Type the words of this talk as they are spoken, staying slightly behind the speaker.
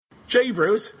Jay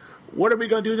Bruce, what are we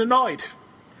going to do tonight?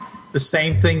 The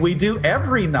same thing we do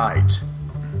every night.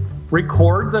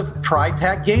 Record the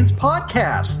TriTac Games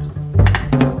podcast.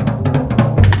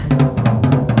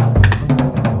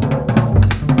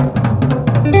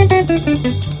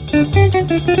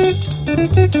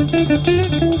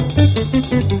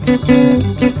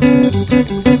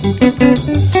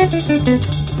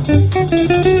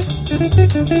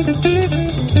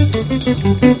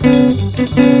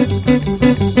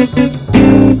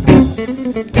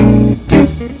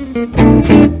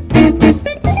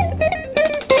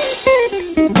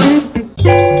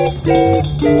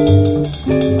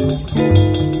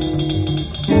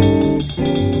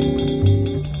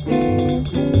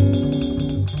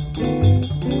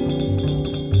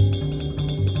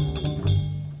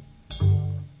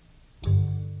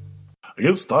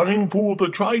 It's time for the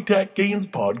TriTac Games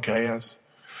podcast.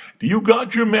 Do you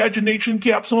got your imagination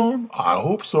caps on? I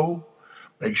hope so.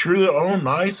 Make sure they're on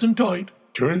nice and tight.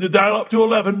 Turn the dial up to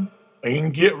 11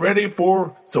 and get ready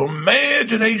for some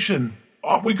imagination.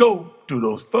 Off we go to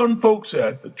those fun folks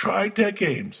at the TriTac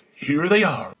Games. Here they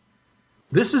are.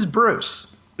 This is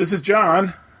Bruce. This is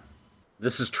John.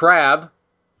 This is Trav.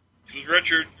 This is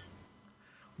Richard.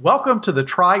 Welcome to the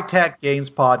TriTac Games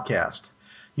podcast.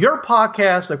 Your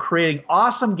podcast of creating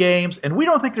awesome games, and we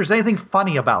don't think there's anything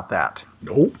funny about that.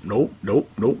 Nope.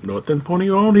 Nothing funny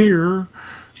on here.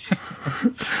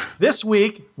 This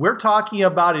week, we're talking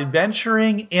about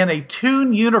adventuring in a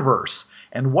Toon universe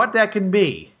and what that can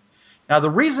be. Now, the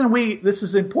reason this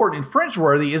is important and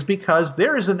fringeworthy is because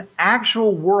there is an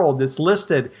actual world that's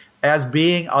listed as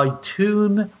being a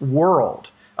Toon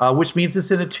world, which means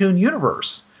it's in a Toon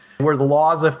universe, where the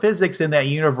laws of physics in that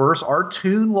universe are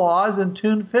Toon laws and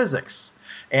Toon physics,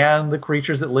 and the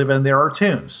creatures that live in there are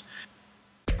Toons.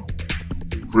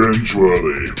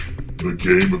 Fringeworthy, the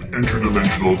game of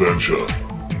interdimensional adventure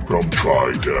from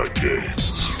TriTac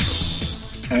Games.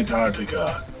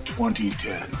 Antarctica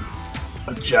 2010.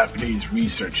 A Japanese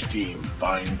research team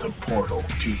finds a portal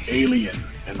to alien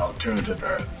and alternative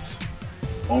Earths.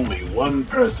 Only one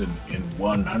person in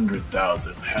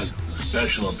 100,000 has the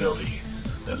special ability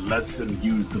that lets them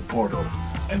use the portal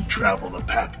and travel the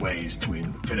pathways to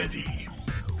infinity.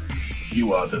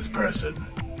 You are this person.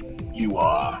 You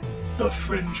are the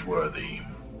Fringeworthy.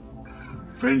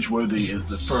 Fringeworthy is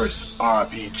the first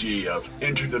RPG of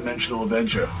interdimensional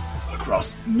adventure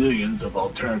across millions of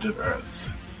alternative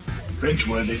Earths.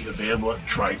 Fringeworthy is available at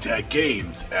TriTac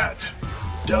Games at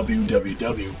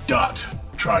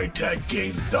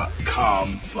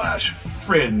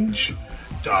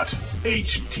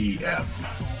www.tritacgames.com/fringe.htm.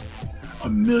 A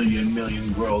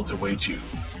million worlds await you.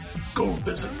 Go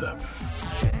visit them.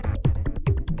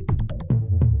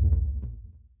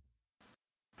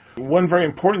 One very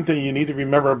important thing you need to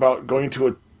remember about going to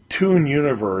a Toon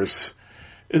universe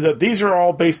is that these are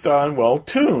all based on,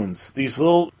 Toons, these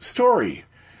little story.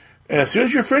 And as soon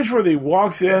as your Fringeworthy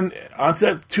walks in onto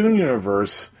that Toon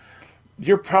universe,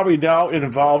 you're probably now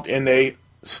involved in a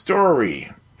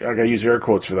story. I gotta use air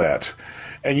quotes for that.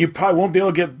 And you probably won't be able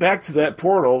to get back to that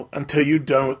portal until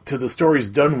the story's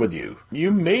done with you. You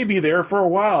may be there for a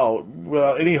while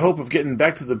without any hope of getting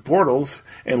back to the portals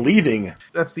and leaving.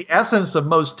 That's the essence of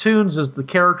most Toons, is the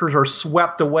characters are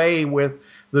swept away with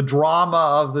the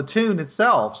drama of the Toon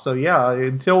itself. So yeah,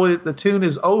 until the Toon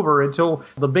is over, until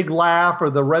the big laugh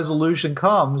or the resolution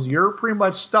comes, you're pretty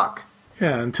much stuck.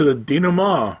 Yeah, into the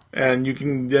denouement, and you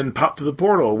can then pop to the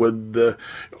portal with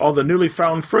all the newly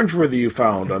found Fringeworthy you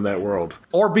found on that world.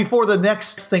 Or before the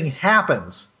next thing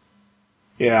happens.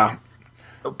 Yeah.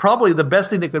 Probably the best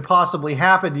thing that could possibly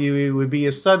happen to you would be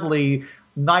if suddenly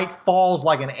night falls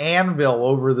like an anvil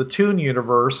over the Toon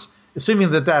universe.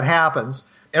 Assuming that happens,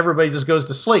 everybody just goes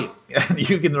to sleep. And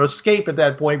you can escape at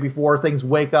that point before things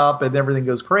wake up and everything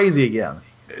goes crazy again.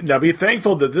 Now, be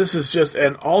thankful that this is just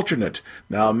an alternate.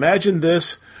 Now, imagine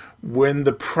this when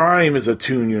the Prime is a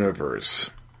Toon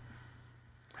universe.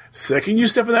 Second you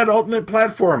step on that alternate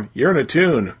platform, you're in a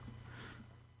Toon.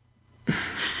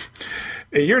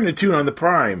 You're in a Toon on the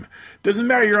Prime. Doesn't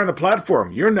matter you're on the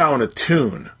platform, you're now in a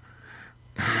Toon.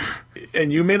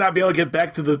 And you may not be able to get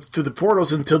back to the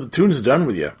portals until the Toon is done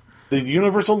with you. The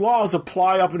universal laws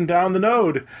apply up and down the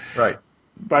node. Right.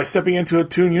 By stepping into a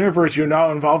Toon universe, you're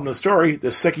now involved in the story.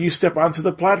 The second you step onto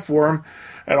the platform,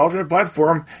 an alternate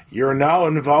platform, you're now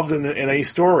involved in a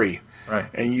story. Right.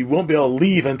 And you won't be able to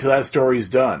leave until that story's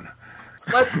done.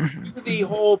 Let's do the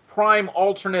whole Prime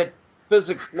alternate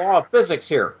law of physics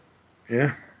here.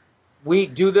 Yeah. We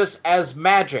do this as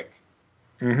magic.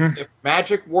 Mm-hmm. If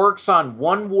magic works on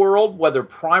one world, whether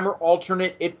Prime or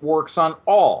alternate, it works on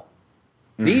all.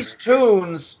 Mm. These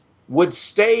Toons would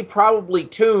stay probably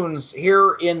Toons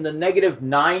here in the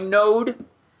 -9 node.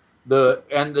 The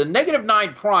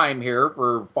 -9 prime here,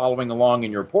 for following along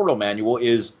in your Portal manual,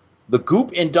 is the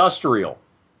Goop Industrial.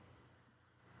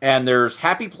 And there's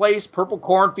Happy Place, Purple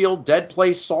Cornfield, Dead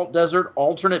Place, Salt Desert,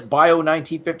 Alternate Bio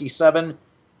 1957,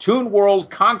 Toon World,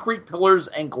 Concrete Pillars,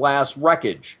 and Glass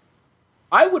Wreckage.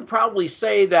 I would probably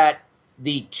say that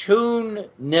the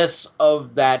Toon-ness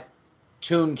of that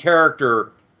Toon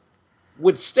character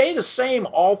would stay the same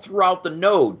all throughout the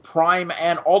node, Prime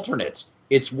and Alternates.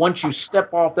 It's once you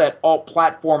step off that alt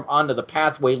platform onto the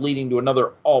pathway leading to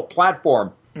another alt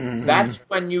platform, that's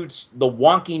when the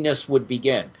wonkiness would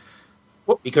begin.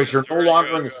 Because you're no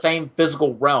longer in the same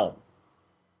physical realm.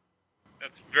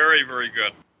 That's very, very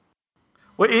good.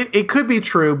 Well, it could be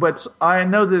true, but I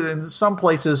know that in some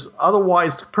places,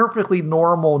 otherwise perfectly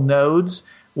normal nodes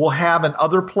will have an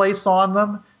other place on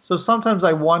them. So sometimes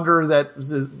I wonder that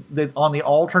on the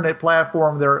alternate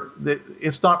platform, that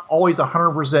it's not always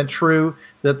 100% true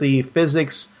that the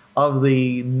physics of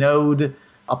the node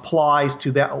applies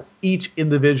to each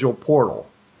individual portal.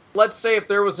 Let's say if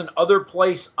there was an other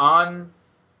place on...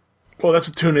 Well, that's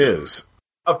what Toon is.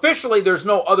 Officially, there's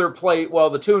no other place. Well,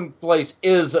 the Toon place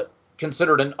is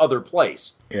considered an other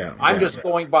place. Yeah. I'm just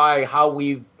going by how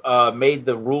we've made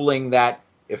the ruling that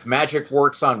if magic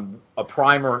works on a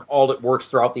prime or an alt, it works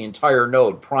throughout the entire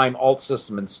node, prime, alt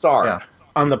system, and star. Yeah.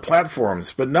 On the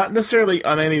platforms, but not necessarily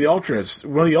on any of the alternates.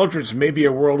 One of the alternates may be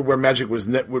a world where magic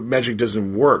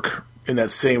doesn't work in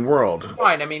that same world.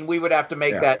 Fine. I mean, we would have to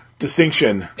make that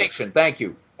distinction. Thank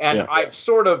you. And I've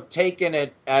sort of taken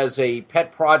it as a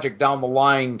pet project down the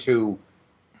line to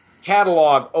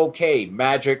catalog, okay,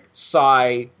 magic,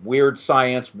 sci, weird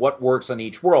science, what works on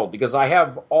each world. Because I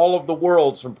have all of the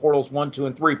worlds from Portals 1, 2,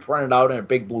 and 3 printed out in a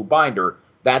big blue binder.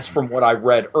 That's from what I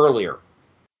read earlier.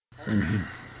 Mm-hmm.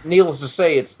 Needless to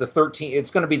say, it's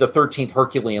going to be the 13th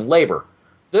Herculean labor.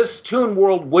 This Toon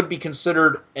world would be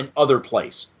considered an other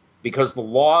place, because the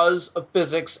laws of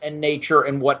physics and nature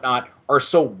and whatnot are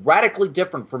so radically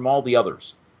different from all the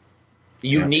others.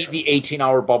 You need the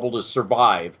 18-hour bubble to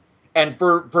survive. And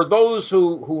for those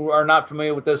who are not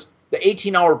familiar with this, the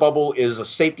 18-hour bubble is a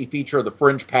safety feature of the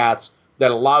fringe paths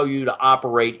that allow you to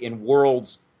operate in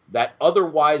worlds that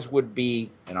otherwise would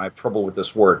be, and I have trouble with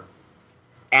this word,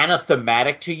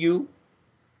 anathematic to you.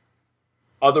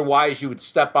 Otherwise, you would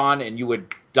step on and you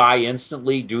would die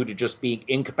instantly due to just being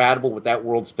incompatible with that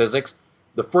world's physics.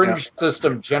 The fringe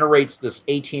system generates this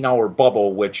 18-hour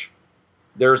bubble, which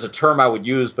there's a term I would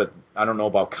use, but I don't know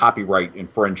about copyright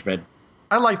infringement.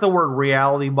 I like the word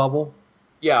reality bubble.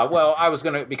 Yeah, well,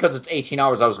 because it's 18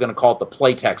 hours, I was going to call it the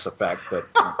Playtex effect.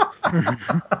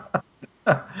 But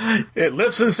it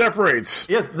lifts and separates.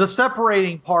 Yes, the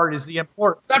separating part is the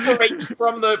important. Separate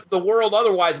from the world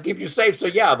otherwise and keep you safe. So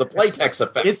yeah, the Playtex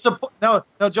effect. No,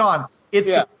 John. It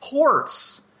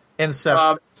supports and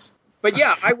separates. But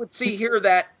yeah, I would see here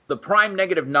that the prime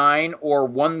 -9 or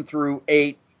 1 through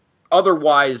 8,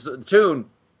 otherwise Toon,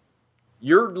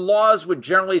 your laws would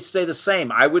generally stay the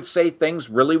same. I would say things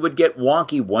really would get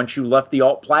wonky once you left the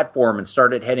alt platform and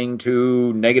started heading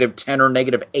to -10 or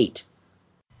 -8.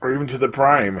 Or even to the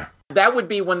prime. That would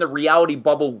be when the reality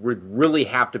bubble would really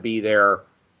have to be there,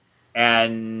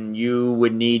 and you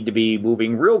would need to be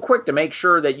moving real quick to make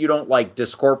sure that you don't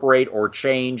discorporate or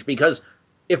change, because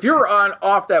if you're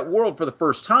off that world for the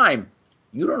first time,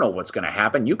 you don't know what's going to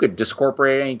happen. You could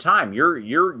discorporate at any time. You're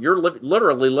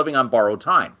literally living on borrowed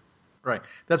time. Right.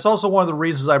 That's also one of the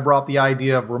reasons I brought the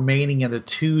idea of remaining in a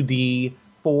 2D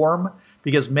form,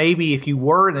 because maybe if you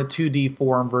were in a 2D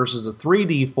form versus a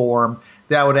 3D form,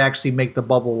 that would actually make the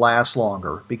bubble last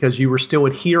longer, because you were still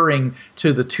adhering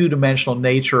to the two-dimensional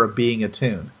nature of being a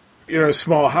Toon. You're in a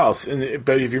small house,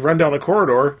 but if you run down the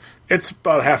corridor, it's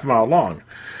about a half mile long.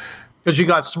 Because you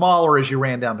got smaller as you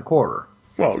ran down the corridor.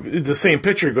 Well, the same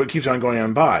picture keeps on going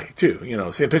on by, too.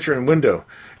 Same picture in window.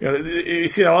 You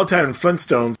see that all the time in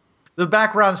Flintstones. The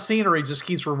background scenery just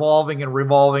keeps revolving and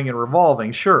revolving and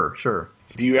revolving. Sure.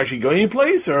 Do you actually go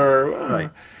anyplace? Or right.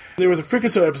 There was a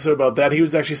Freakazoid episode about that. He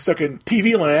was actually stuck in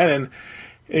TV land,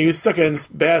 and he was stuck in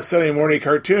bad Saturday morning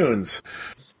cartoons.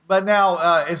 But now,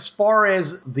 as far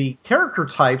as the character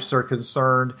types are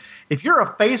concerned, if you're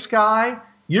a face guy,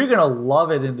 you're going to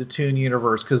love it in the Toon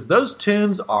universe, because those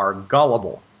Toons are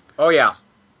gullible. Oh, yeah.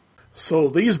 So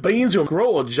these beans will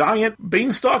grow a giant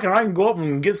beanstalk, and I can go up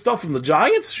and get stuff from the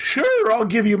giants? Sure, I'll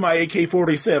give you my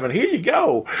AK-47. Here you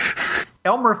go.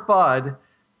 Elmer Fudd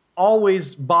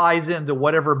always buys into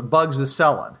whatever Bugs is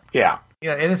selling. Yeah.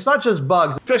 And it's not just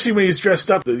Bugs. Especially when he's dressed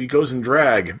up, that he goes in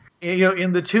drag.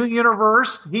 In the Toon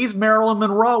universe, he's Marilyn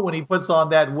Monroe when he puts on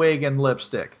that wig and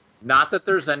lipstick. Not that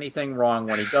there's anything wrong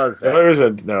when he does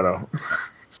that. No.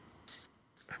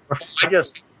 I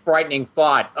just frightening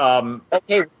thought.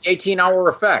 Okay, 18-hour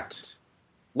effect.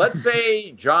 Let's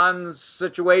say John's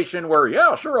situation where,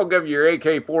 yeah, sure, I'll give you your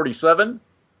AK-47.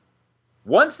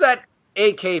 Once that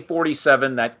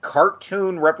AK-47, that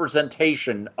cartoon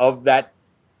representation of that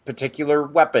particular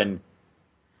weapon,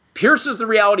 pierces the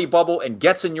reality bubble and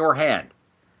gets in your hand,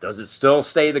 does it still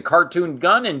stay the cartoon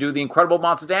gun and do the incredible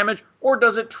amounts of damage, or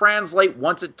does it translate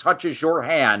once it touches your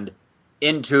hand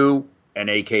into an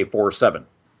AK-47?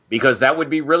 Because that would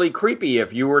be really creepy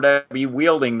if you were to be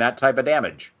wielding that type of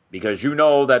damage, because you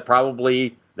know that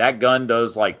probably that gun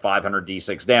does like 500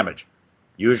 D6 damage.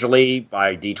 Usually,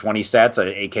 by D20 stats, an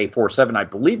AK-47, I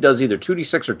believe, does either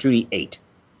 2D6 or 2D8.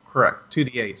 Correct,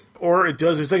 2D8. Or it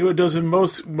does exactly what it does in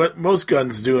most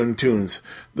guns do in tunes.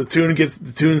 The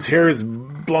tune's hair is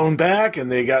blown back,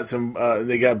 and they got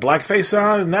blackface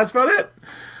on, and that's about it.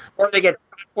 Or they get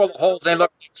full of holes and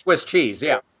look like Swiss cheese.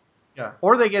 Yeah.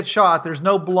 Or they get shot. There's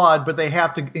no blood, but they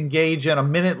have to engage in a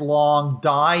minute-long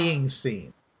dying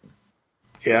scene.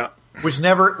 Yeah. Which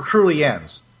never truly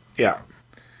ends. Yeah.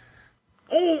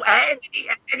 Oh,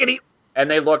 agony.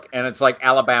 And they look, and it's like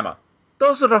Alabama.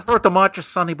 Doesn't it hurt much,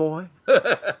 sonny boy?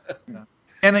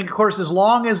 And, of course, as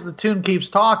long as the tune keeps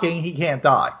talking, he can't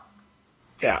die.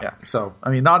 Yeah. So, I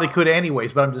mean, not he could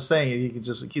anyways, but I'm just saying,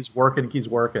 he keeps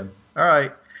working. All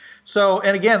right. So,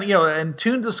 and again, and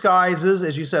tune disguises,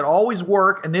 as you said, always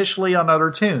work initially on other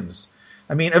tunes.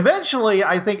 I mean, eventually,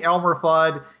 I think Elmer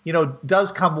Fudd,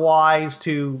 does come wise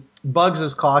to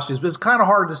Bugs' costumes, but it's kind of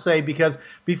hard to say because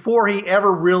before he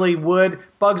ever really would,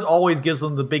 Bugs always gives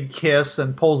them the big kiss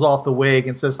and pulls off the wig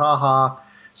and says, ha ha.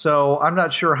 So I'm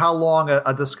not sure how long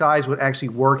a disguise would actually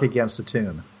work against a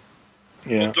tune.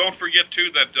 Yeah. Well, don't forget, too,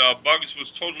 that Bugs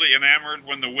was totally enamored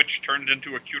when the witch turned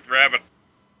into a cute rabbit.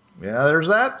 Yeah, there's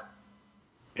that.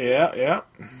 Yeah.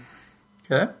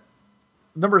 Okay.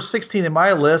 Number 16 in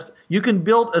my list, you can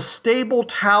build a stable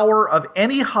tower of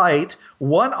any height,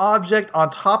 one object on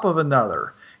top of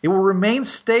another. It will remain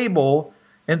stable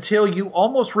until you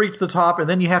almost reach the top, and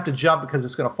then you have to jump because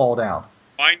it's going to fall down.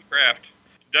 Minecraft.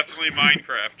 Definitely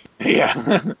Minecraft.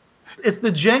 Yeah. It's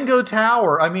the Jenga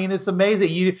tower. I mean, it's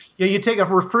amazing. You take a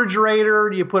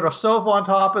refrigerator, you put a sofa on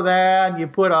top of that, and you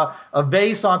put a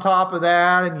vase on top of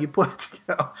that, and you put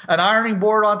an ironing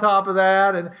board on top of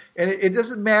that, and it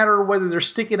doesn't matter whether they're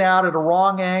sticking out at a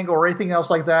wrong angle or anything else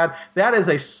like that. That is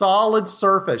a solid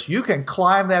surface. You can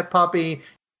climb that puppy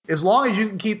as long as you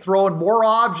can keep throwing more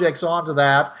objects onto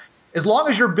that. As long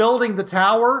as you're building the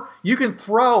tower, you can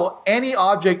throw any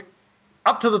object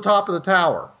up to the top of the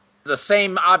tower. The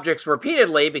same objects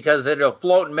repeatedly because it'll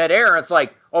float in midair. It's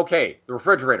like, okay, the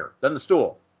refrigerator, then the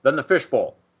stool, then the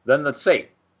fishbowl, then the safe,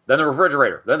 then the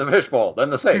refrigerator, then the fishbowl,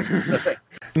 then the safe.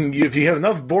 If you have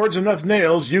enough boards, enough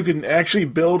nails, you can actually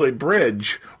build a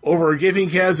bridge over a gaping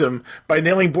chasm by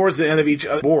nailing boards at the end of each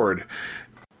board.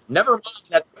 Never mind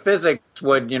that physics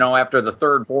would, after the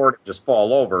third board, just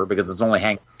fall over because it's only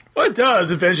hanging. Well, it does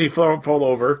eventually fall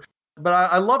over. But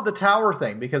I love the tower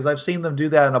thing because I've seen them do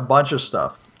that in a bunch of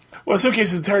stuff. Well, in some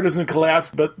cases the tower doesn't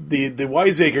collapse, but the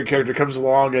Wiseacre character comes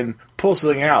along and pulls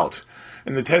something out,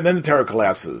 and then the tower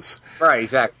collapses. Right,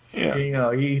 exactly.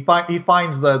 Yeah. He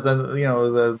finds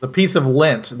the piece of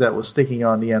lint that was sticking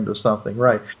on the end of something.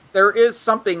 Right. There is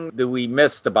something that we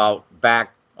missed about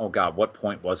back. Oh God, what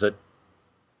point was it?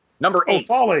 Number 8. Oh,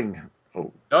 falling.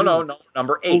 Oh, no.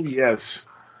 Number 8. Oh, yes.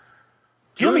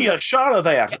 Give me a shot of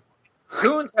that.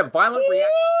 Tunes have violent reactions.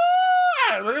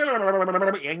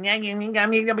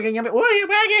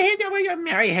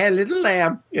 Mary had a little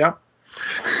lamb. Yeah.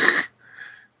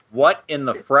 What in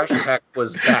the fresh heck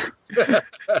was that?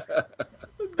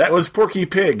 That was Porky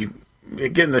Pig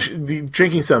getting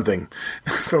drinking something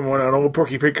from an old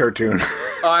Porky Pig cartoon.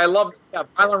 I love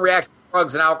violent reactions to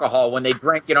drugs and alcohol when they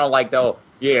drink, like they'll,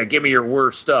 give me your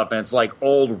worst stuff. And it's like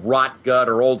old rot gut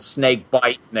or old snake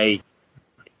bite. And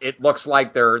it looks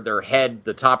like their head,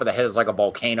 the top of the head is like a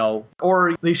volcano.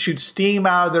 Or they shoot steam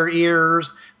out of their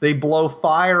ears. They blow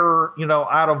fire,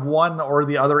 out of one or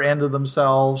the other end of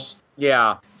themselves.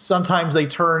 Yeah. Sometimes they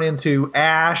turn into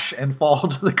ash and fall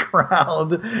to the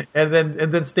ground and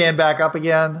then stand back up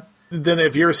again. Then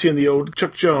if you ever seen the old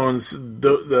Chuck Jones,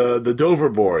 the Dover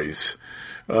Boys,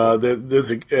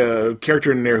 there's a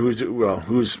character in there who's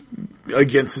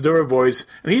against the Dover Boys,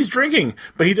 and he's drinking,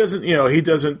 but he doesn't do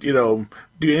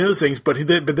any of those things. But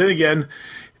then again,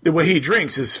 the way he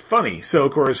drinks is funny. So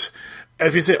of course,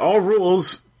 as we say, all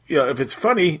rules, if it's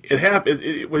funny, it happens.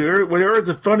 Whatever is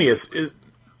the funniest is.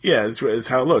 Yeah, it's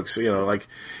how it looks. Like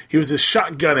he was just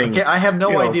shotgunning. Okay, I have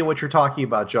no idea what you're talking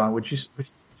about, John. Would you?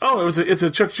 Oh, it's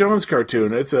a Chuck Jones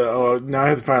cartoon. Now I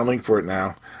have to find a link for it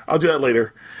now. I'll do that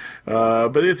later.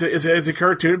 But it's a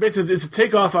cartoon. Basically, it's a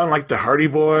takeoff on like the Hardy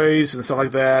Boys and stuff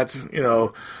like that. You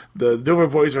know, the Dover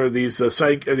Boys are these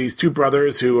two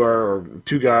brothers who are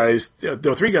three guys,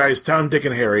 Tom, Dick,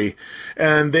 and Harry,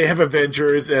 and they have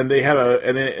adventures, and they have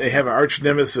an arch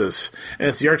nemesis, and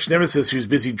it's the arch nemesis who's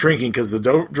busy drinking because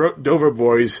the Dover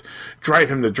Boys drive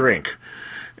him to drink.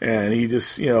 And he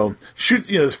just,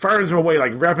 shoots, fires them away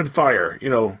like rapid fire,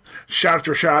 shot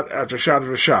after shot after shot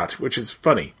after shot, which is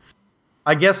funny.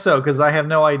 I guess so, because I have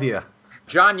no idea.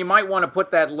 John, you might want to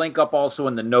put that link up also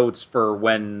in the notes for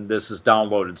when this is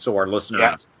downloaded, so our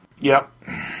listeners. Yep.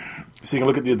 So you can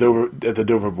look at the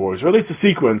Dover Boys, or at least the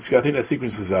sequence. I think that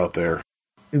sequence is out there.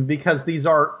 Because these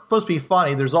are supposed to be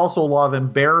funny, there's also a lot of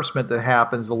embarrassment that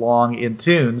happens along in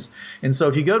Toons. And so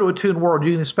if you go to a Toon World,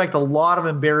 you can expect a lot of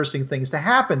embarrassing things to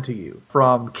happen to you.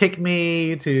 From kick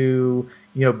me to,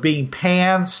 being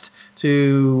pantsed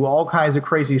to all kinds of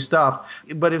crazy stuff.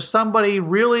 But if somebody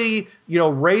really,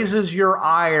 raises your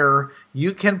ire,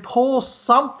 you can pull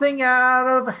something out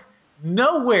of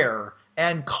nowhere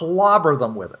and clobber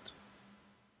them with it.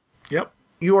 Yep.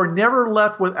 You are never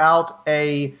left without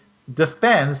a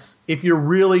defense if you're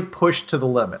really pushed to the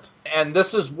limit. And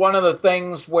this is one of the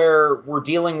things where we're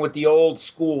dealing with the old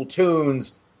school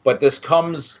Toons, but this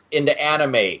comes into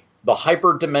anime. The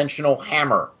hyperdimensional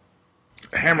hammer.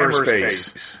 Hammer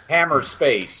space. Hammer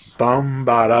space. Bum,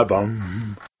 bada,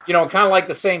 bum. Kind of like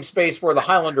the same space where the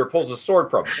Highlander pulls his sword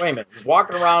from. Wait a minute. He's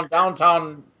walking around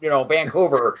downtown,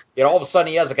 Vancouver, yet all of a sudden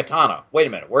he has a katana. Wait a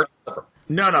minute. Where?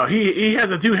 No. He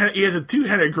has a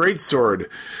two-handed greatsword.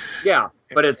 Yeah,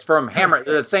 but it's from hammer.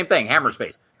 The same thing, hammer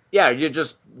space. Yeah, you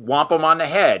just whomp them on the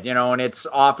head, and it's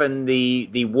often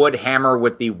the wood hammer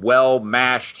with the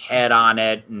well-mashed head on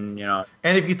it, and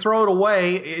And if you throw it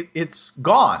away, it's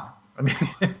gone. I mean,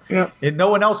 yeah. No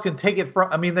one else can take it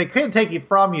from. I mean, they can take it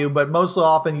from you, but most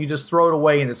often you just throw it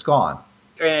away and it's gone.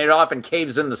 And it often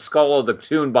caves in the skull of the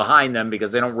Toon behind them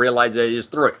because they don't realize they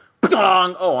just threw it.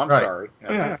 Oh, I'm sorry.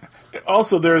 Yeah.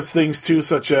 Also, there's things too,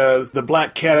 such as the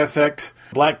black cat effect.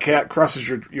 Black cat crosses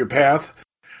your path.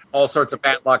 All sorts of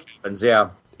bad luck happens. Yeah.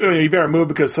 You better move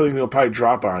because something's gonna probably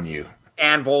drop on you.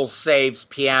 Anvils, safes,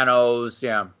 pianos.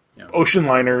 Yeah. Ocean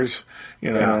liners,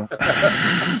 Oh,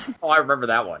 I remember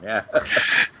that one, yeah.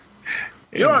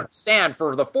 You don't understand,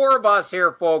 for the four of us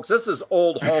here, folks, this is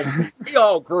old home. We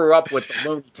all grew up with the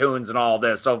Looney Tunes and all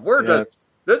this, so we're just,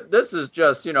 this is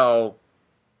just,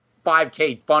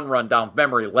 5K fun run down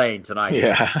memory lane tonight.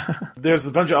 Yeah. There's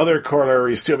a bunch of other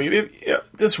corollaries, too. I mean,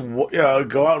 just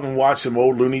go out and watch some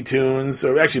old Looney Tunes,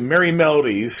 or actually Merry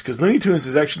Melodies, because Looney Tunes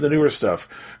is actually the newer stuff.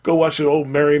 Go watch the old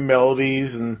Merry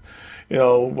Melodies and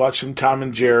watch some Tom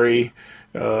and Jerry.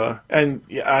 And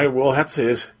I will have to say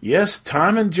this. Yes,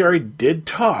 Tom and Jerry did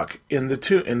talk in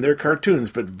their cartoons,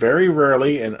 but very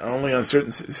rarely and only on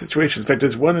certain situations. In fact,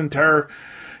 there's one entire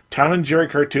Tom and Jerry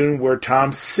cartoon where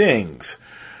Tom sings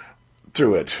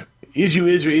through it. Is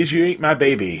you ain't my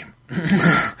baby.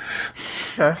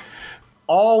 Okay.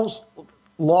 All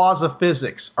laws of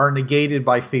physics are negated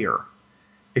by fear.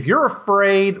 If you're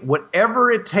afraid,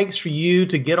 whatever it takes for you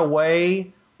to get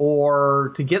away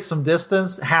or to get some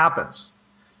distance happens.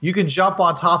 You can jump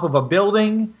on top of a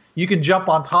building. You can jump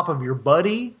on top of your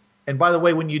buddy. And by the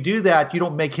way, when you do that, you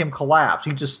don't make him collapse.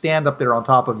 You just stand up there on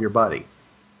top of your buddy.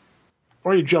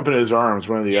 Or you jump in his arms,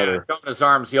 one or the other. Jump in his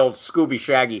arms, the old Scooby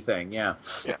Shaggy thing, yeah.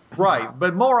 Right.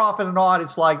 But more often than not,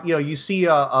 it's like, you see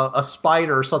a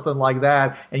spider or something like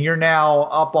that, and you're now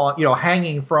up on,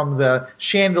 hanging from the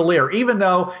chandelier, even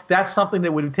though that's something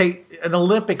that would take an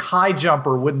Olympic high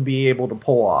jumper wouldn't be able to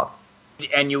pull off.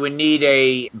 And you would need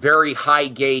a very high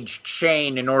gauge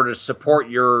chain in order to support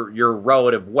your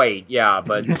relative weight, yeah,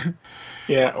 but...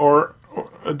 Yeah, or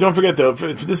don't forget, though,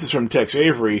 if this is from Tex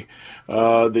Avery,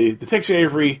 the Tex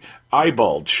Avery eye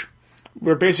bulge,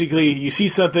 where basically you see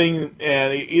something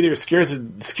and it either scares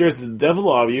the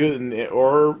devil out of you,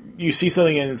 or you see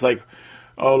something and it's like,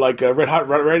 like a Red Hot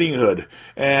Riding Hood,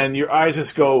 and your eyes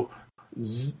just go,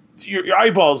 your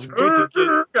eyeballs get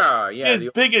as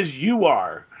big as you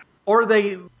are. Or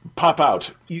they pop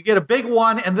out. You get a big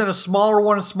one and then a smaller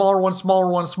one, a smaller one, smaller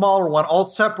one, smaller one, all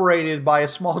separated by a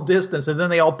small distance, and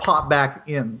then they all pop back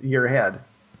in your head.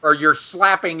 Or you're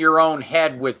slapping your own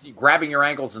head grabbing your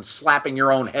ankles and slapping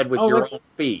your own head with your own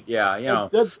feet. Yeah,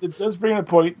 It does bring a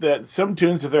point that some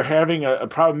Toons, if they're having a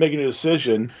problem making a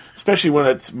decision, especially when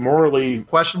it's morally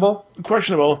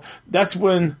questionable, that's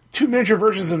when two miniature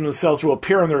versions of themselves will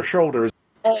appear on their shoulders.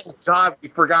 Oh, God, we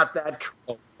forgot that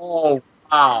trope. Oh,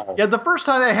 wow. Yeah, the first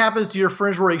time that happens to your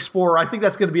Fringeworthy Explorer, I think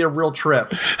that's going to be a real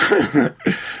trip.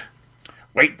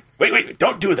 Wait,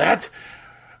 don't do that.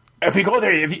 If we go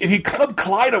there, if you club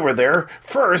Clyde over there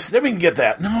first, then we can get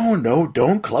that. No,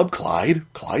 don't club Clyde.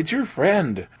 Clyde's your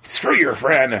friend. Screw your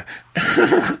friend.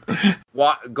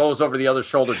 Goes over the other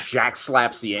shoulder, Jack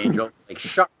slaps the angel. Like,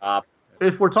 shut up.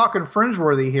 If we're talking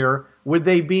fringeworthy here, would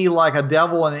they be like a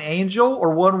devil and an angel,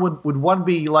 or would one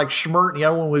be like Schmirt and the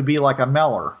other one would be like a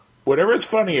Meller? Whatever's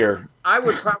funnier. I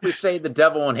would probably say the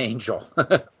devil and angel.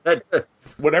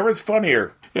 Whatever's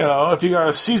funnier. You know, if you got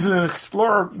a seasoned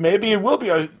explorer, maybe it will be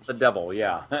the devil,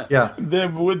 yeah. Yeah. There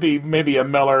would be maybe a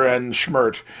Meller and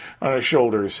Schmirt on his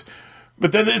shoulders.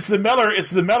 But then it's the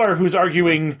Meller who's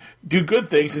arguing do good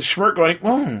things, and Schmirt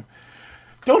going,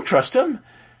 don't trust him.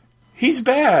 He's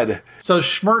bad. So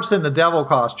Schmirt's in the devil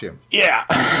costume. Yeah.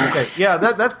 Okay. Yeah,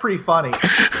 that's pretty funny.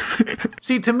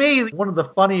 See, to me, one of the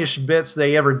funniest bits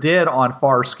they ever did on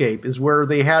Farscape is where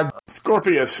they had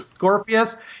Scorpius,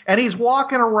 and he's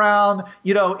walking around,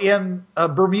 in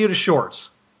Bermuda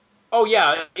shorts. Oh,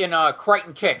 yeah, in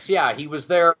Crichton Kicks. Yeah, he was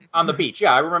there on the beach.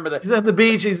 Yeah, I remember that. He's at the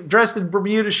beach. He's dressed in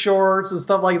Bermuda shorts and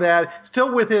stuff like that.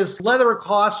 Still with his leather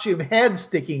costume, head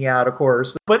sticking out, of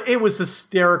course. But it was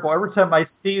hysterical. Every time I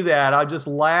see that, I'm just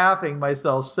laughing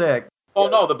myself sick. Oh,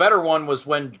 no, the better one was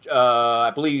when,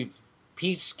 I believe,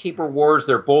 Peacekeeper Wars,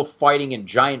 they're both fighting in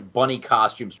giant bunny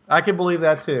costumes. I can believe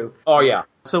that, too. Oh, yeah.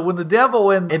 So when the devil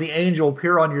and the angel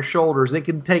appear on your shoulders, they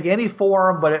can take any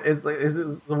form, but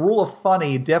the rule of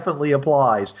funny definitely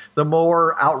applies. The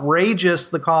more outrageous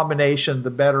the combination,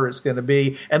 the better it's going to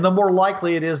be, and the more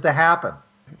likely it is to happen.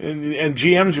 And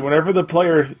GMs, whenever the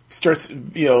player starts,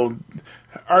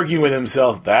 arguing with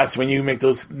himself, that's when you make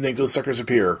those suckers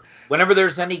appear. Whenever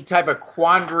there's any type of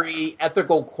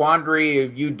ethical quandary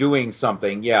of you doing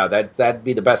something, yeah, that'd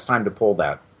be the best time to pull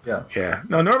that. Yeah.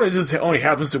 No, normally this only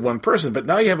happens to one person, but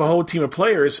now you have a whole team of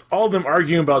players, all of them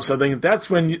arguing about something. That's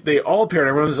when they all appear on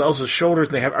everyone else's shoulders,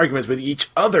 and they have arguments with each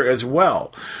other as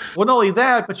well. Well, not only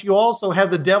that, but you also have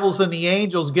the devils and the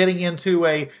angels getting into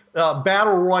a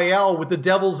battle royale with the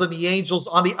devils and the angels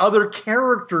on the other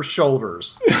character's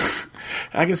shoulders.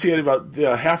 I can see it about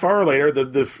a half hour later.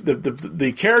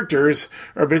 The characters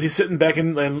are busy sitting back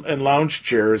in lounge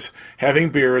chairs,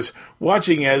 having beers,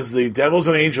 watching as the devils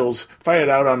and angels fight it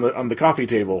out on the coffee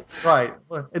table. Right,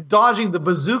 dodging the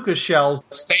bazooka shells,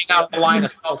 staying out of the line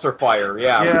of seltzer fire.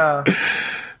 Yeah.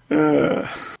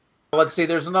 Let's see.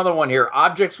 There's another one here.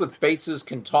 Objects with faces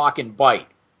can talk and bite.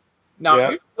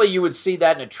 Now, usually you would see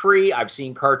that in a tree. I've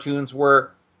seen cartoons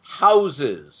where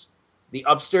houses. The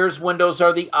upstairs windows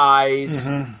are the eyes,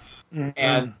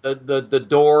 and the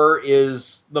door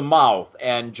is the mouth.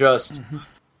 And just,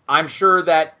 I'm sure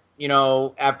that,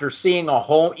 after seeing a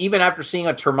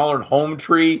Termellern home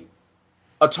tree,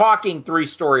 a talking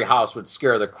 3-story house would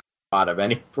scare the crap out of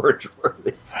any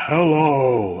Fringeworthy.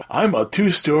 Hello, I'm a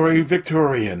 2-story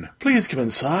Victorian. Please come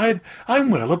inside. I'm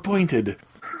well appointed.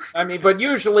 I mean, but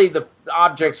usually the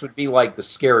objects would be like the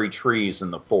scary trees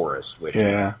in the forest.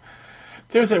 Yeah.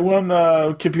 There's that one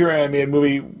computer animated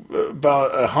movie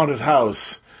about a haunted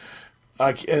house.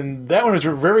 And that one was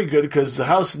very good because the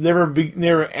house never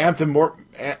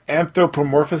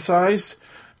anthropomorphized.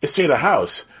 It stayed a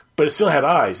house, but it still had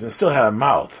eyes, and it still had a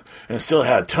mouth, and it still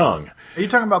had a tongue. Are you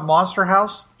talking about Monster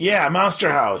House? Yeah,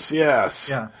 Monster House, yes.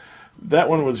 Yeah. That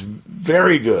one was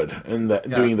very good in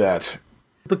doing that.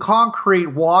 The concrete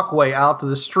walkway out to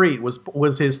the street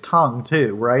was his tongue,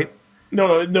 too, right?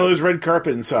 No, there's red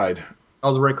carpet inside.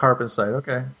 Oh, the red carpet inside,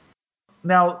 okay.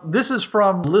 Now, this is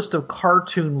from a list of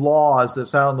cartoon laws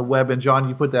that's out on the web, and John,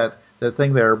 you put that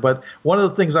thing there. But one of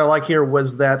the things I like here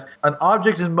was that an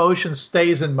object in motion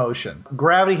stays in motion.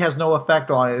 Gravity has no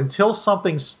effect on it. Until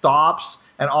something stops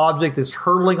an object that's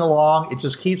hurtling along, it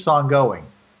just keeps on going.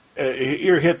 It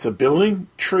either hits a building,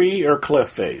 tree, or cliff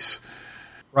face.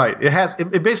 Right.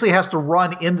 It basically has to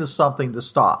run into something to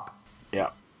stop. Yeah.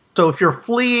 So if you're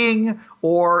fleeing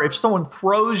or if someone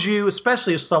throws you,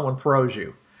 especially if someone throws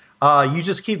you, you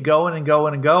just keep going and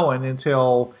going and going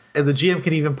until the GM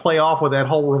can even play off with that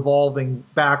whole revolving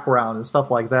background and stuff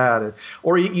like that.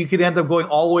 Or you could end up going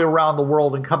all the way around the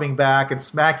world and coming back and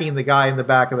smacking the guy in the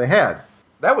back of the head.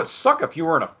 That would suck if you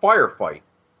were in a firefight.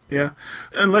 Yeah,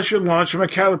 unless you're launched from a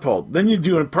catapult. Then you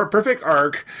do a perfect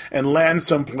arc and land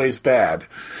someplace bad.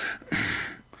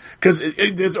 Because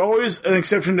there's always an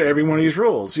exception to every one of these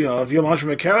rules. If you launch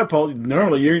from a catapult,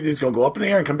 normally you're just going to go up in the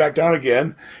air and come back down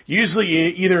again. Usually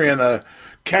either in a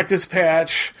cactus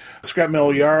patch, scrap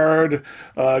metal yard,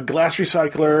 glass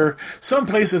recycler,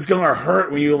 someplace that's going to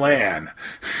hurt when you land.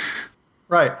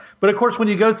 Right. But of course, when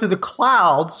you go through the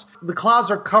clouds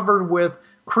are covered with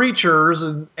creatures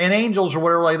and angels or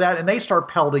whatever like that, and they start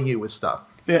pelting you with stuff.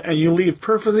 Yeah, and you leave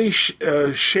perfectly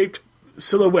shaped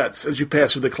silhouettes as you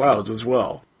pass through the clouds as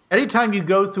well. Anytime you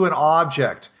go through an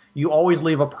object, you always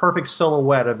leave a perfect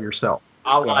silhouette of yourself.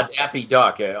 A la Daffy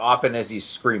Duck, often as he's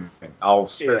screaming. And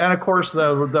of course,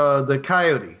 the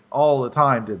coyote all the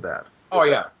time did that. Oh,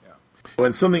 yeah.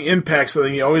 When something impacts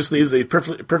something, it always leaves a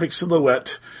perfect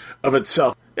silhouette of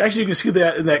itself. Actually, you can see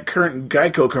that in that current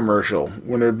Geico commercial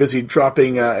when they're busy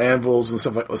dropping anvils and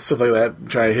stuff like that,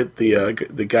 trying to hit the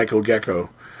Geico gecko.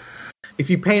 If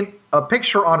you paint a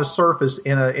picture on a surface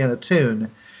in a toon,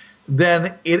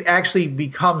 then it actually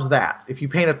becomes that. If you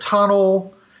paint a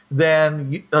tunnel,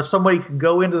 then somebody can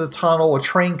go into the tunnel, a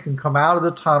train can come out of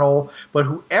the tunnel, but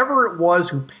whoever it was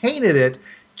who painted it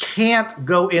can't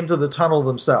go into the tunnel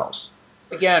themselves.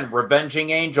 Again, Revenging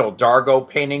Angel, Dargo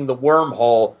painting the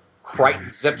wormhole, Crichton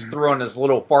zips through on his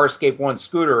little Farscape 1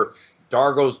 scooter,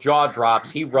 Dargo's jaw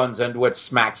drops, he runs into it,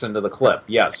 smacks into the cliff.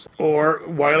 Yes. Or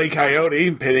Wile E.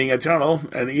 Coyote painting a tunnel,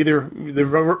 and either the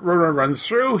roadrunner runs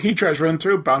through, he tries to run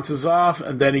through, bounces off,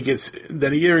 and then he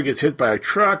either gets hit by a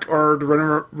truck, or the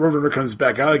roadrunner comes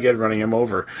back out again, running him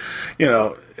over.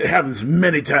 It happens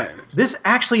many times. This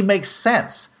actually makes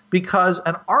sense, because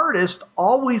an artist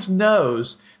always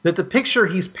knows that the picture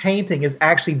he's painting is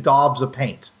actually daubs of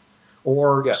paint.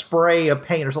 Or spray of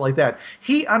paint or something like that.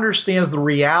 He understands the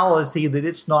reality that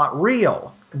it's not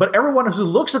real. But everyone who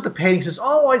looks at the painting says,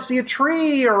 oh, I see a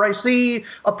tree, or I see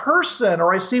a person,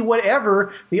 or I see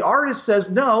whatever. The artist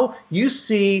says, no, you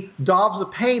see daubs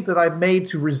of paint that I've made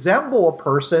to resemble a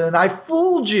person, and I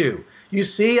fooled you. You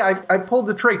see, I pulled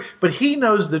the trick. But he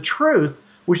knows the truth,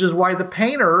 which is why the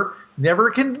painter never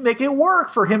can make it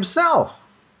work for himself.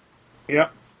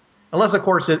 Yep. Unless, of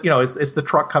course, it's the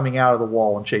truck coming out of the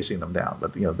wall and chasing them down.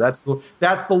 But that's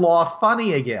the law of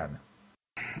funny again.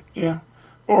 Yeah,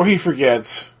 or he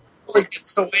forgets. Or he gets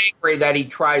so angry that he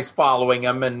tries following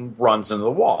him and runs into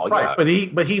the wall. Right, yeah.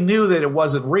 but he knew that it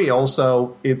wasn't real,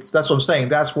 so that's what I'm saying.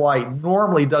 That's why it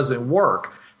normally doesn't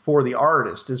work for the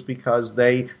artist, is because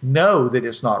they know that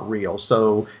it's not real.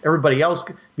 So everybody else,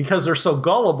 because they're so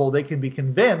gullible, they can be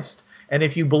convinced. And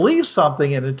if you believe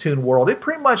something in a toon world, it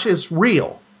pretty much is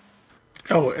real.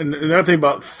 Oh, and another thing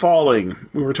about falling,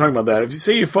 we were talking about that. If you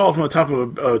say you fall from the top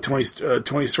of a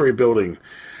 20-story building,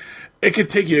 it could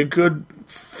take you a good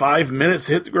 5 minutes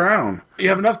to hit the ground. You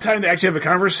have enough time to actually have a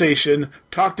conversation,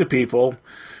 talk to people,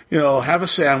 have a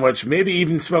sandwich, maybe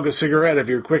even smoke a cigarette if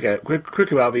you're quick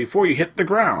about it before you hit the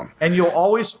ground. And you'll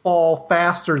always fall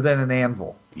faster than an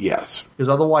anvil. Yes. Because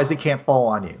otherwise it can't fall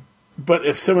on you. But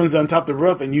if someone's on top of the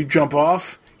roof and you jump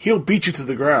off, he'll beat you to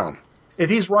the ground. If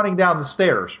he's running down the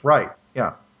stairs, right.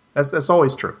 Yeah, that's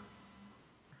always true.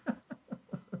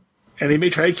 And he may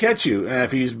try to catch you. And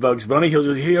if he's Bugs Bunny,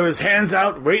 he'll have his hands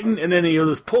out, waiting, and then he'll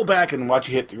just pull back and watch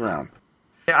you hit the ground.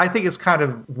 I think it's kind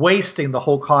of wasting the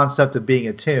whole concept of being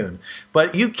a toon.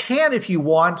 But you can, if you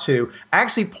want to,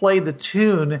 actually play the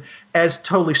toon as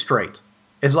totally straight,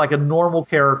 as like a normal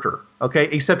character, okay?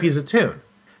 Except he's a toon.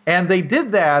 And they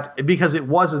did that because it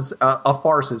wasn't a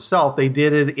farce itself. They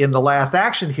did it in The Last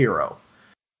Action Hero.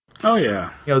 Oh, yeah.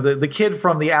 The kid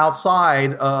from the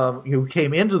outside who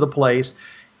came into the place,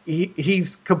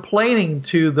 he's complaining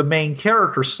to the main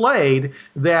character, Slade,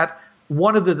 that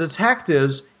one of the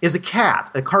detectives is a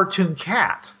cat, a cartoon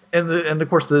cat. And of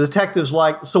course, the detective's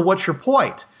like, so what's your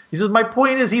point? He says, my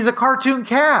point is he's a cartoon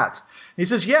cat. He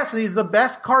says, yes, and he's the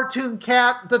best cartoon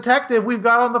cat detective we've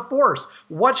got on the force.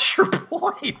 What's your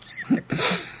point?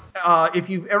 If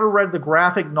you've ever read the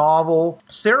graphic novel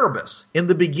Cerebus, in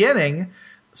the beginning,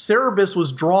 Cerebus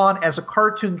was drawn as a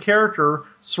cartoon character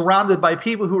surrounded by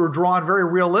people who were drawn very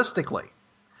realistically.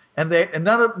 And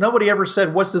nobody ever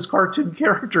said, what's this cartoon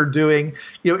character doing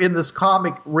in this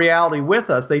comic reality with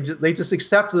us? They just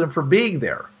accepted him for being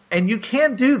there. And you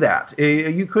can do that.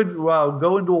 You could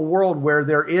go into a world where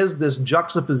there is this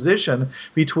juxtaposition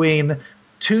between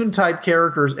toon-type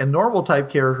characters and normal-type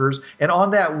characters, and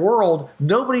on that world,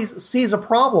 nobody sees a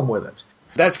problem with it.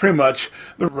 That's pretty much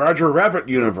the Roger Rabbit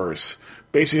universe.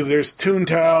 Basically, there's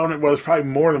Toontown. Well, there's probably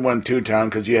more than one Toontown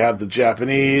because you have the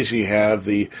Japanese, you have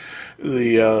the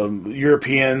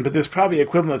European, but there's probably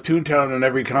equivalent of Toontown on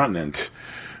every continent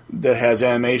that has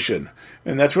animation,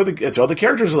 and that's where that's all the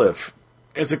characters live.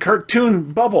 It's a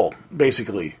cartoon bubble,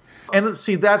 basically. And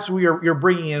see, that's where you're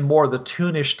bringing in more of the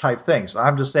toonish type things.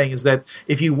 I'm just saying is that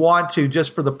if you want to,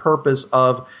 just for the purpose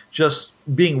of just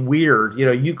being weird,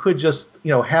 you could just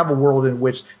have a world in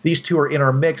which these two are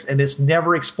intermixed and it's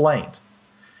never explained.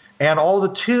 And all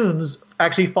the toons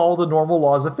actually follow the normal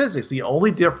laws of physics. The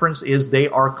only difference is they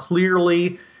are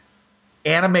clearly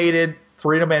animated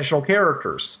three-dimensional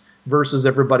characters versus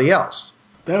everybody else.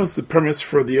 That was the premise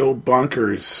for the old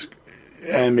Bonkers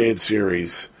animated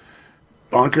series.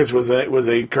 Bonkers was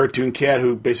a cartoon cat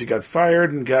who basically got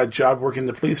fired and got a job working in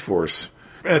the police force.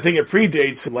 And I think it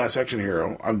predates The Last Action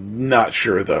Hero. I'm not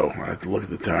sure, though. I have to look at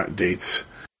the dates.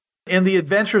 In The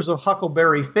Adventures of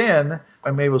Huckleberry Finn,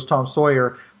 and maybe it was Tom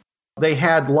Sawyer, they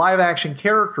had live-action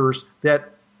characters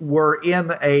that were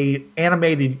in a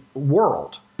animated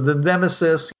world. The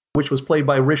Nemesis, which was played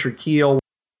by Richard Kiel,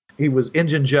 he was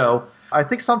Injun Joe. I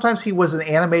think sometimes he was an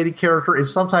animated character, and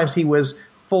sometimes he was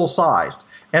full-sized.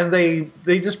 And they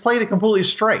just played it completely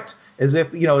straight, as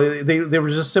if, they were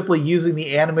just simply using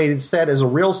the animated set as a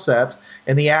real set,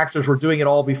 and the actors were doing it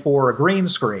all before a green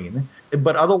screen.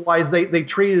 But otherwise, they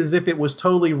treated it as if it was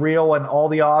totally real, and all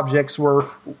the objects were,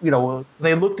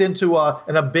 they looked into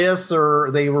an abyss,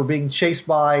 or they were being chased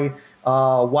by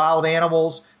wild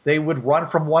animals. They would run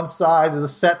from one side of the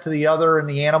set to the other, and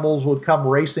the animals would come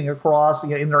racing across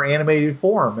in their animated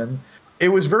form. And it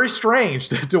was very strange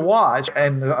to watch,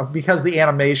 and because the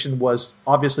animation was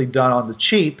obviously done on the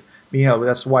cheap,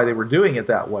 that's why they were doing it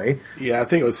that way. Yeah, I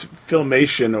think it was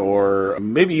Filmation or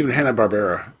maybe even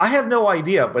Hanna-Barbera. I have no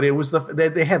idea, but it was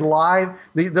they had live.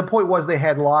 The point was they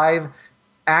had live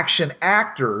action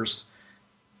actors,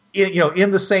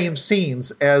 in the same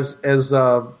scenes as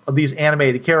these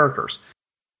animated characters.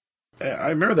 I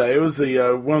remember that. It was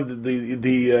the one of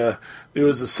the it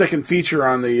was the second feature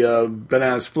on the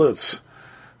Banana Splits.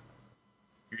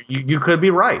 You could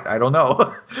be right. I don't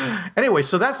know. Anyway,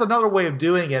 so that's another way of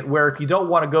doing it, where if you don't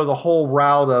want to go the whole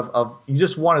route of you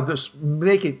just want to just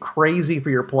make it crazy for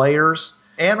your players,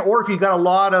 or if you've got a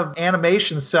lot of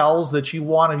animation cells that you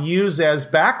want to use as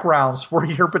backgrounds for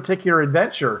your particular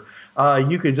adventure,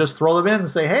 you could just throw them in and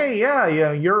say, "Hey,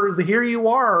 here you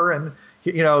are," and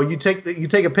you take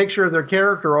a picture of their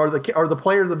character or the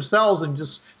player themselves and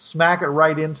just smack it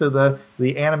right into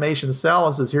the animation cell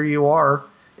and says, "Here you are."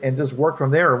 And just work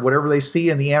from there. Whatever they see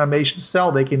in the animation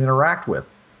cell, they can interact with.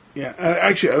 Yeah,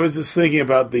 actually, I was just thinking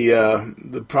about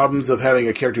the problems of having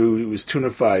a character who was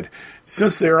toonified.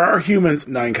 Since there are humans,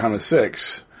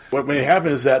 9,6, what may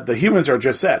happen is that the humans are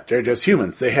just that. They're just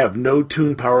humans. They have no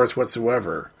toon powers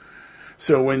whatsoever.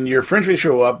 So when your Frenchmen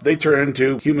show up, they turn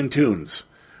into human toons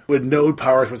with no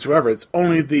powers whatsoever. It's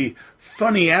only the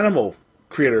funny animal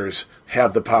creators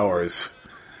have the powers.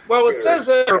 Well, it says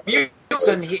there are mutants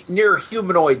and near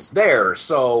humanoids there,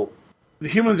 so... The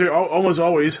humans are almost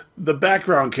always the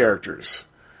background characters.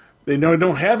 They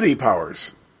don't have any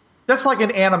powers. That's like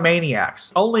an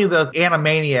Animaniacs. Only the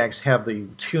Animaniacs have the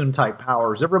toon-type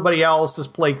powers. Everybody else is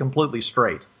played completely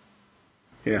straight.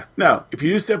 Yeah. Now, if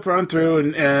you do step on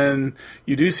through and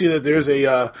you do see that there's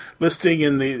a listing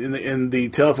in the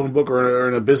telephone book or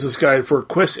in a business guide for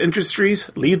Quest Industries,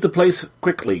 leave the place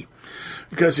quickly.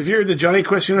 Because if you're in the Johnny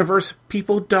Quest universe,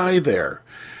 people die there.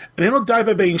 And they don't die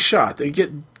by being shot. They get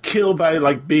killed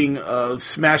by being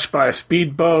smashed by a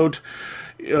speedboat,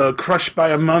 crushed by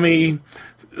a mummy,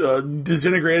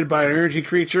 disintegrated by an energy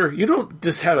creature. You don't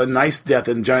just have a nice death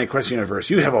in the Johnny Quest universe.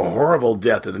 You have a horrible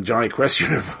death in the Johnny Quest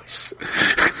universe.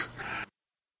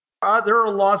 There are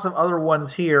lots of other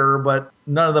ones here, but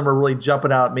none of them are really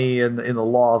jumping out at me in the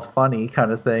law of funny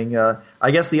kind of thing.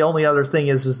 I guess the only other thing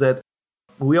is that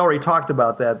we already talked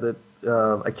about that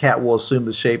a cat will assume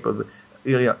the shape of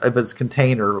its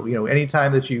container.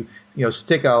 Anytime that you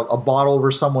stick a bottle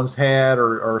over someone's head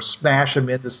or smash them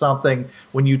into something,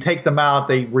 when you take them out,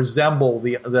 they resemble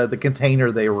the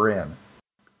container they were in.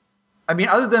 I mean,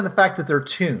 other than the fact that they're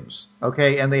toons,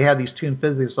 okay, and they have these toon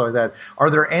physics like that,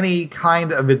 are there any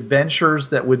kind of adventures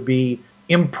that would be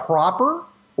improper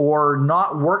or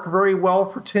not work very well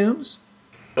for toons?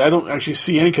 I don't actually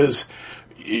see any because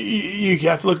you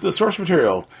have to look at the source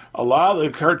material. A lot of the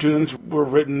cartoons were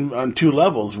written on two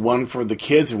levels, one for the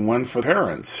kids and one for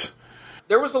parents.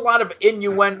 There was a lot of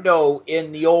innuendo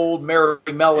in the old Merry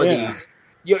Melodies.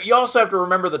 Yeah. You also have to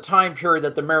remember the time period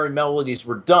that the Merry Melodies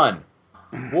were done.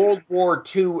 World War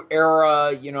II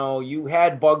era, you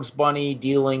had Bugs Bunny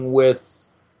dealing with...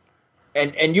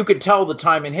 And you could tell the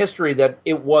time in history that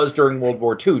it was during World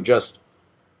War II, just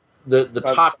the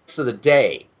topics of the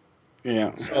day.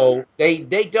 Yeah. So they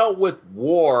dealt with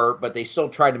war, but they still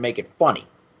tried to make it funny.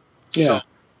 Yeah. So,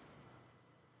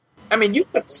 I mean, you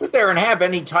could sit there and have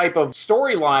any type of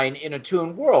storyline in a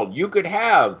toon world. You could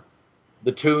have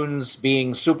the toons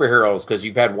being superheroes because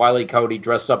you've had Wile E. Coyote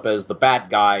dressed up as the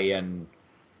Bat Guy, and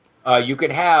you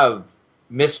could have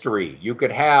mystery. You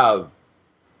could have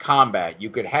combat.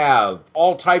 You could have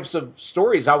all types of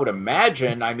stories, I would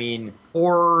imagine. I mean...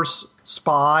 Horrors,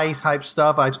 spy type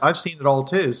stuff. I've seen it all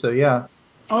too, so yeah.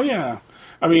 Oh, yeah.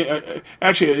 I mean,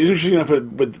 actually, it's interesting enough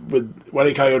with Wile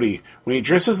E. Coyote. When he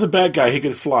dressed as the bad guy, he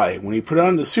could fly. When he put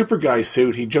on the super guy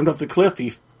suit, he jumped off the cliff,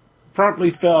 he promptly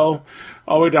fell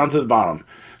all the way down to the bottom.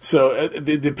 So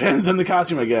it depends on the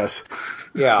costume, I guess.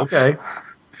 Yeah. Okay.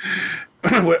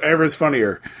 Whatever is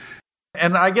funnier.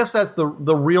 And I guess that's the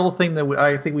real thing that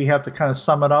I think we have to kind of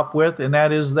sum it up with, and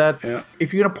that is that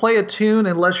if you're going to play a toon,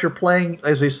 unless you're playing,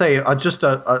 as they say, just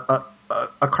a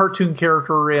cartoon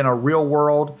character in a real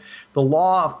world, the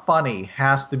law of funny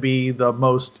has to be the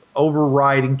most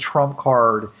overriding trump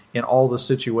card in all the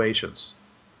situations.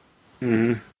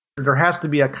 Mm-hmm. There has to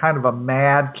be a kind of a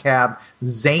madcap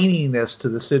zaniness to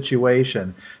the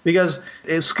situation. Because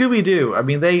Scooby-Doo, I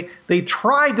mean, they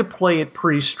tried to play it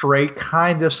pretty straight,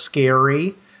 kind of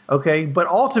scary, okay? But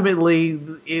ultimately,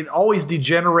 it always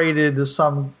degenerated to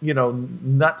some,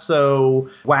 nutso,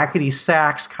 wackety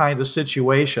sax kind of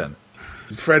situation.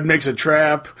 Fred makes a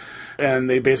trap, and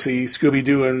they basically,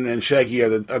 Scooby-Doo and Shaggy are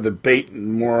the bait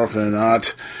more often than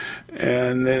not.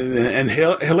 And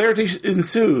hilarity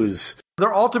ensues.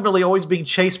 They're ultimately always being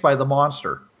chased by the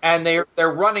monster. And they're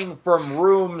running from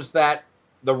rooms that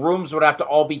the rooms would have to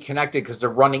all be connected because they're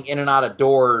running in and out of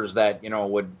doors that,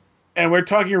 would... And we're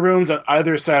talking rooms on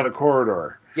either side of the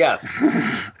corridor. Yes.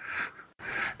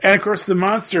 And, of course, the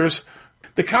monsters,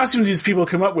 the costumes these people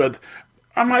come up with,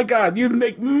 oh, my God, you'd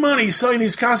make money selling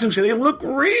these costumes because they look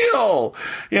real.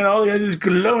 They have this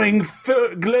glowing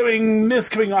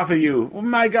mist coming off of you. Oh,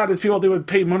 my God, there's people that would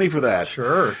pay money for that.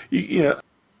 Sure.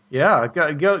 Yeah,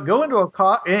 go into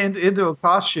a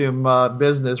costume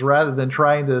business rather than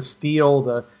trying to steal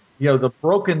the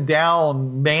broken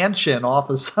down mansion off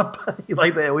of somebody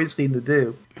like they always seem to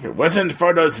do. If it wasn't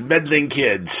for those meddling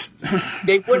kids,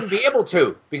 they wouldn't be able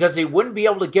to, because they wouldn't be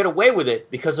able to get away with it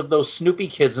because of those Snoopy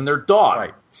kids and their dog.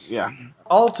 Right. Yeah.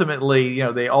 Ultimately,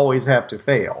 they always have to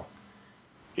fail.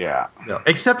 Yeah.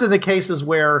 Except in the cases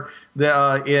where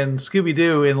in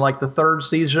Scooby-Doo, in like the third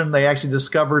season, they actually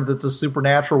discovered that the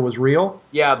supernatural was real.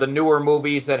 Yeah, the newer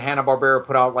movies that Hanna-Barbera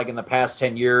put out like in the past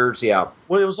 10 years, yeah.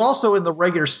 Well, it was also in the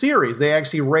regular series. They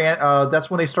actually ran,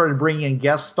 that's when they started bringing in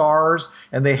guest stars,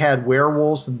 and they had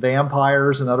werewolves and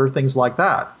vampires and other things like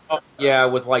that. Oh, yeah,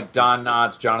 with like Don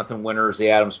Knotts, Jonathan Winters,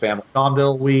 the Addams Family. Dom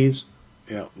DeLuise.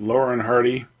 Yeah, Laura and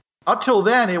Hardy. Up till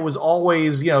then, it was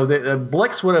always,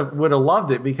 Blix would have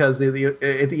loved it because at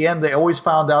the end they always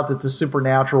found out that the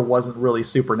supernatural wasn't really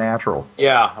supernatural.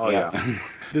 Yeah, yeah.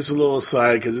 Just a little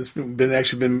aside, because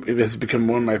it has become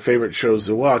one of my favorite shows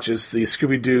to watch. Is the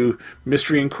Scooby-Doo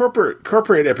Mystery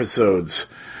Incorporated episodes,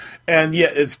 and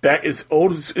it's back. It's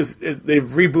old. They've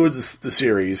rebooted the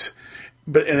series,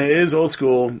 and it is old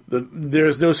school.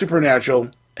 There's no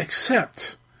supernatural,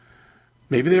 except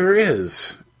maybe there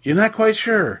is. You're not quite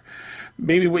sure.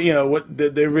 Maybe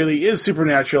there really is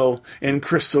supernatural in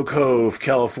Crystal Cove,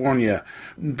 California,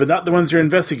 but not the ones they're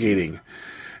investigating.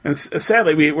 And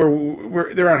sadly,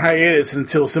 they're on hiatus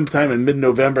until sometime in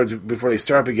mid-November before they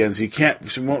start up again. So you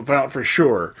won't find out for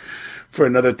sure for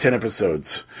another 10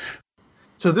 episodes.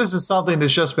 So this is something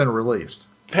that's just been released.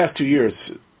 Past 2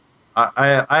 years.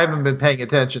 I haven't been paying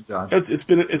attention, John. It's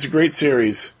a great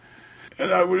series.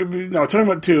 Now, talking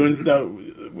about toons,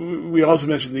 we also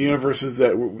mentioned the universes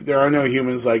that there are no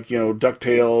humans, like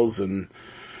DuckTales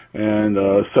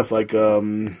and stuff like.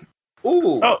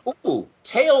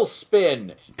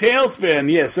 Tailspin.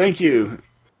 Tailspin, yes, thank you.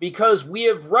 Because we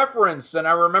have referenced, and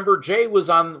I remember Jay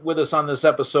was with us on this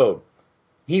episode.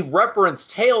 He referenced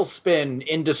Tailspin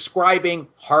in describing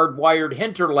Hardwired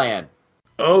Hinterland.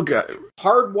 Oh God,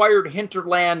 Hardwired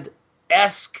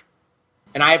Hinterland-esque.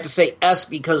 And I have to say S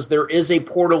because there is a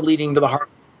portal leading to the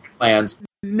Heartlands.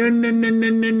 No.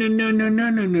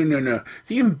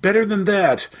 It's even better than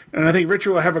that. And I think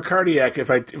Richard will have a cardiac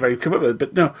if I come up with it.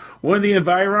 But no, one of the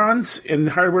environs in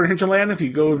Hardwired Hinterland, if you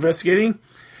go investigating,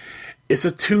 it's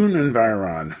a toon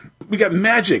environ. We got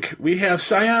magic. We have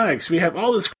psionics. We have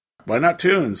all this. Why not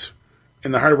toons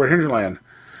in the Hardwired Hinterland?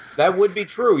 That would be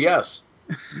true, yes.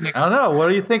 I don't know. What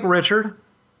do you think, Richard?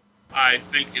 I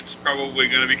think it's probably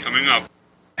going to be coming up.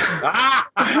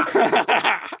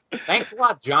 Thanks a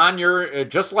lot, John. You're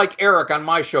just like Eric on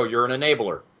my show. You're an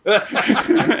enabler.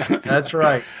 That's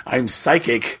right. I'm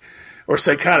psychic or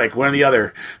psychotic, one or the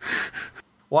other.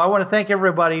 Well, I want to thank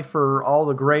everybody for all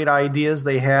the great ideas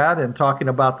they had and talking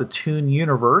about the Toon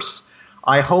universe.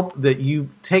 I hope that you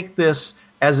take this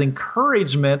as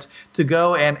encouragement to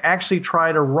go and actually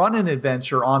try to run an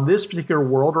adventure on this particular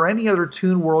world or any other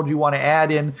Toon world you want to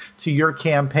add in to your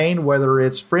campaign, whether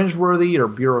it's Fringeworthy or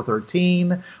Bureau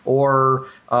 13 or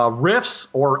Rifts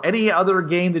or any other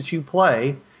game that you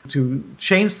play, to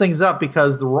change things up,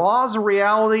 because the laws of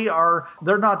reality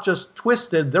they're not just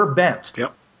twisted, they're bent.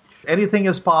 Yep. Anything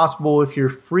is possible if you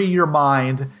free your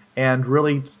mind and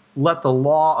really let the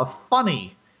law of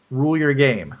funny rule your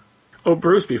game. Oh,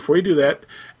 Bruce, before you do that,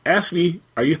 ask me,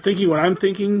 are you thinking what I'm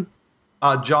thinking?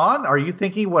 John, are you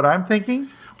thinking what I'm thinking?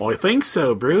 Well, I think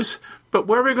so, Bruce. But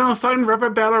where are we going to find rubber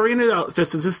ballerina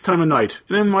outfits at this time of night?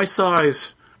 And in my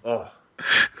size. Oh.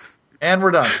 And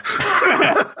we're done.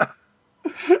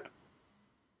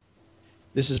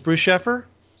 This is Bruce Sheffer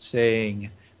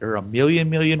saying there are a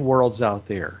million worlds out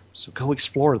there, so go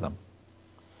explore them.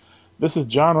 This is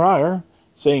John Ryer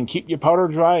saying keep your powder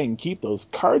dry and keep those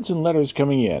cards and letters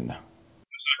coming in. This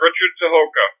is Richard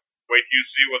Tahoka. Wait till you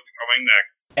see what's coming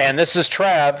next. And this is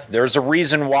Trav. There's a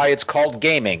reason why it's called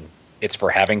gaming. It's for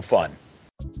having fun.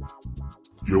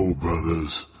 Yo,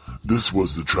 brothers, this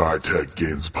was the TriTech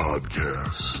Games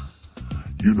Podcast.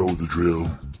 You know the drill.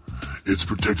 It's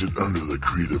protected under the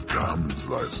Creative Commons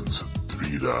License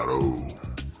 3.0.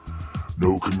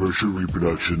 No commercial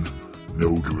reproduction,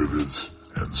 no derivatives,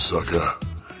 and sucker,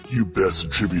 you best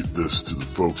attribute this to the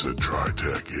folks at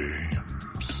TriTech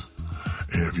Games.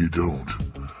 And if you don't,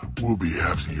 we'll be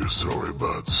after your sorry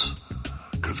butts,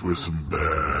 'cause we're some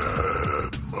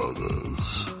bad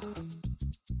mothers.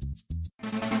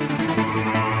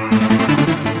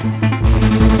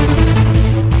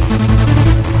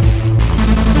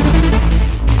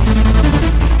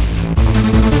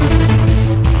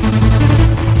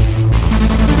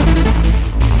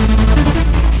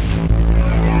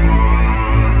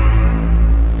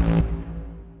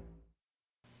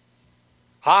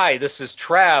 Hi, this is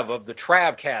Trav of the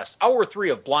Travcast, Hour 3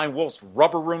 of Blind Wolf's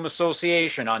Rubber Room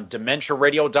Association on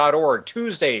DementiaRadio.org,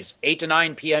 Tuesdays, 8 to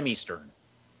 9 p.m. Eastern.